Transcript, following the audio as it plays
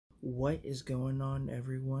What is going on,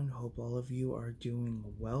 everyone? Hope all of you are doing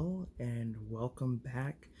well, and welcome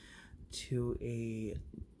back to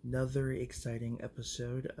another exciting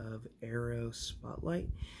episode of Arrow Spotlight.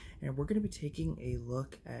 And we're going to be taking a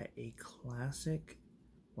look at a classic,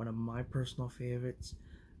 one of my personal favorites,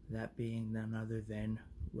 that being none other than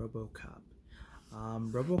Robocop.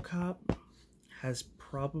 Robocop has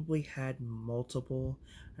probably had multiple,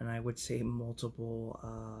 and I would say multiple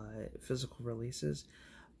physical releases,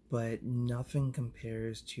 but nothing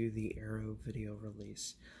compares to the Arrow video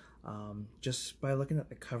release. Just by looking at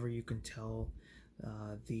the cover, you can tell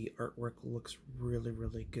the artwork looks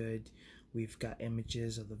really good. We've got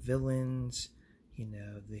images of the villains, you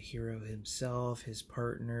know, the hero himself, his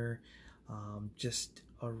partner, just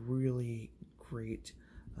a really great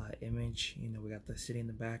image. You know, we got the city in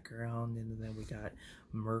the background, and then we got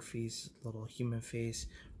Murphy's little human face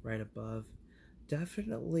right above.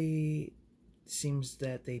 Definitely seems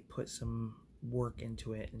that they put some work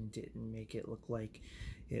into it and didn't make it look like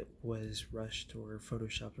it was rushed or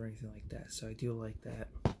photoshopped or anything like that, so I do like that.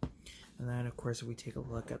 And then of course, if we take a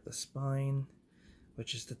look at the spine,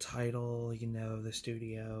 which is the title, you know, the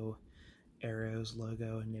studio, Arrow's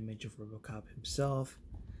logo, and image of Robocop himself.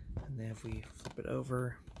 And then if we flip it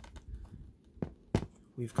over,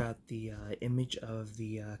 we've got the image of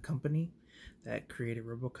the company that created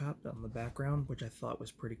Robocop on the background, which I thought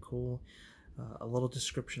was pretty cool. A little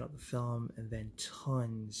description of the film, and then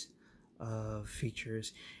tons of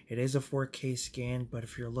features. It is a 4K scan, but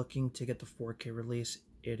if you're looking to get the 4K release,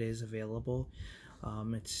 it is available.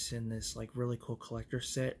 It's in this like really cool collector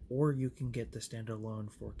set, or you can get the standalone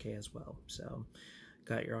 4K as well. So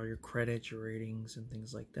got all your credits, your ratings, and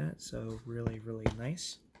things like that. So really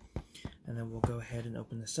nice. And then we'll go ahead and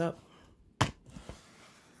open this up.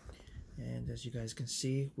 And as you guys can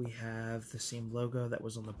see, we have the same logo that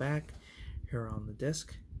was on the back here on the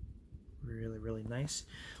disc. Really nice.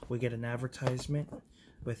 We get an advertisement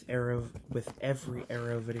with every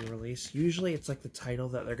Arrow video release. Usually it's like the title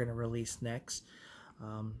that they're going to release next.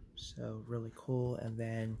 So really cool. And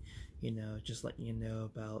then, you know, just letting you know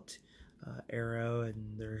about Arrow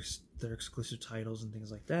and their exclusive titles and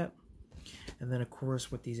things like that. And then of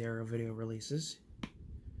course, with these Arrow video releases,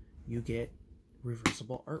 you get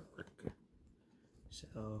reversible artwork.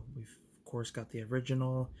 So we've of course got the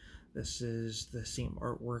original. This is the same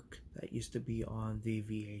artwork that used to be on the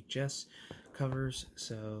VHS covers,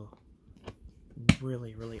 so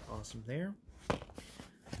really awesome there.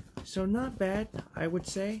 So not bad, I would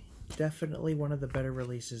say. Definitely one of the better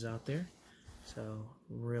releases out there. So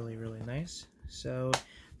really nice. So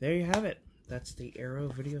there you have it. That's the Arrow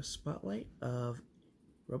video spotlight of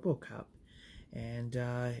Robocop. And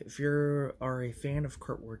if you are a fan of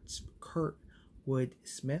Kurtwood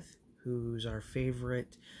Smith, who's our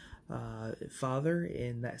favorite father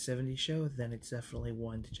in that 70s show, then it's definitely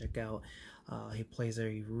one to check out. He plays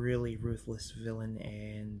a really ruthless villain,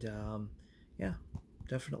 and yeah,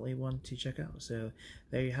 definitely one to check out. So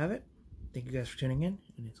there you have it. Thank you guys for tuning in,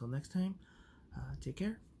 and until next time, take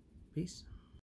care. Peace.